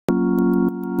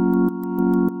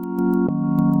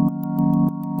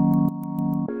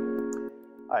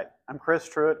I'm Chris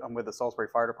Truitt. I'm with the Salisbury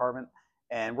Fire Department,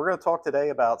 and we're going to talk today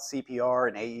about CPR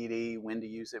and AED, when to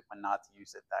use it, when not to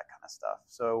use it, that kind of stuff.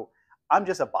 So I'm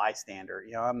just a bystander.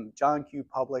 You know, I'm John Q.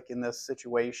 Public in this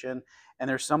situation, and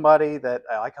there's somebody that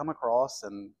I come across,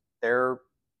 and they're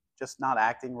just not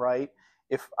acting right.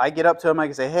 If I get up to them, I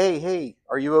can say, hey,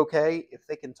 are you okay? If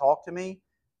they can talk to me,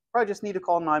 probably just need to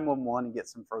call 911 and get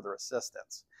some further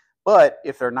assistance. But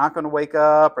if they're not going to wake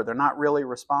up or they're not really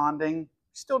responding,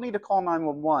 still need to call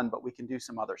 911, but we can do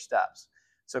some other steps.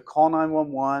 So call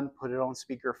 911, put it on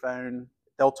speakerphone.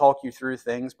 They'll talk you through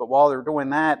things. But while they're doing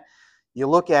that, you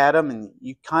look at them and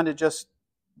you kind of just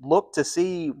look to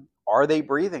see, are they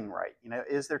breathing right? You know,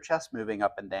 is their chest moving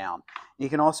up and down? You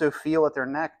can also feel at their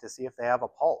neck to see if they have a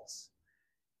pulse.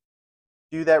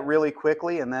 Do that really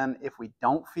quickly, and then if we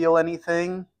don't feel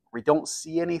anything, we don't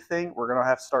see anything, we're going to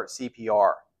have to start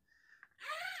CPR.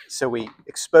 So we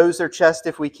expose their chest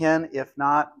if we can. If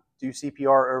not, do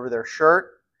CPR over their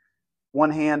shirt.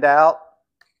 One hand out,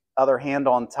 other hand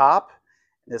on top.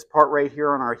 This part right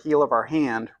here on our heel of our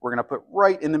hand, we're going to put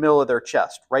right in the middle of their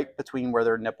chest, right between where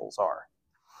their nipples are.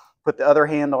 Put the other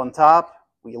hand on top.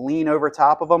 We lean over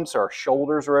top of them so our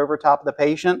shoulders are over top of the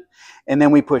patient. And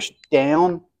then we push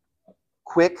down,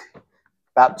 quick,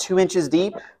 about 2 inches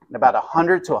deep, and about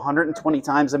 100 to 120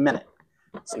 times a minute.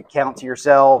 So you count to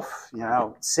yourself, you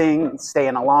know, sing,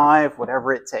 staying alive,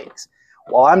 whatever it takes.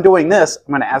 While I'm doing this,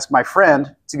 I'm going to ask my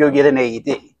friend to go get an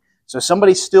AED. So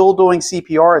somebody's still doing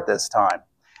CPR at this time.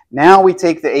 Now we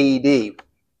take the AED.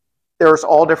 There's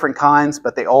all different kinds,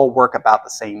 but they all work about the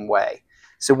same way.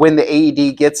 So when the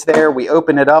AED gets there, we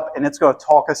open it up, and it's going to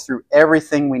talk us through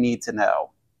everything we need to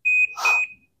know.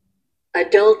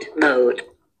 Adult mode.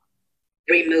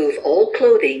 Remove all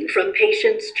clothing from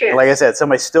patient's chest. Like I said,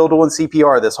 somebody's still doing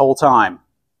CPR this whole time.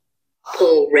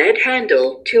 Pull red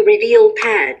handle to reveal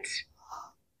pads.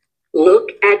 Look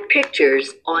at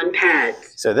pictures on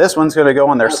pads. So this one's going to go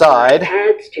on their Apply side.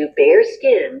 Pads to bare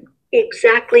skin,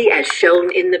 exactly as shown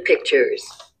in the pictures.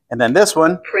 And then this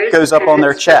one Press goes up on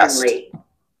their pads chest. firmly.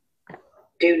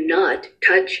 Do not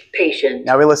touch patient.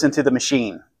 Now we listen to the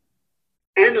machine.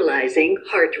 Analyzing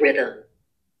heart rhythm.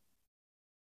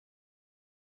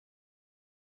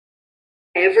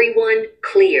 Everyone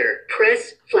clear.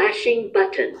 Press flashing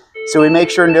button. So we make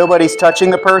sure nobody's touching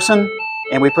the person,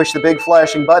 and we push the big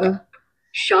flashing button.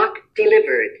 Shock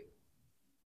delivered.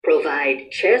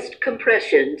 Provide chest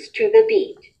compressions to the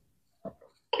beat.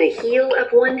 The heel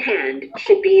of one hand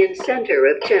should be in center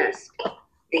of chest.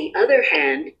 The other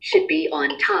hand should be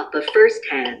on top of first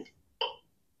hand.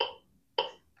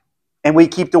 And we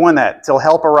keep doing that until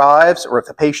help arrives, or if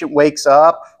the patient wakes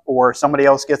up, or somebody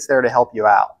else gets there to help you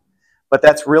out. But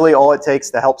that's really all it takes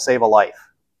to help save a life.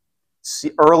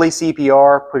 Early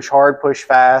CPR, push hard, push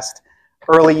fast,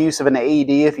 early use of an AED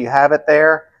if you have it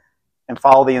there, and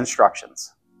follow the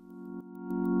instructions.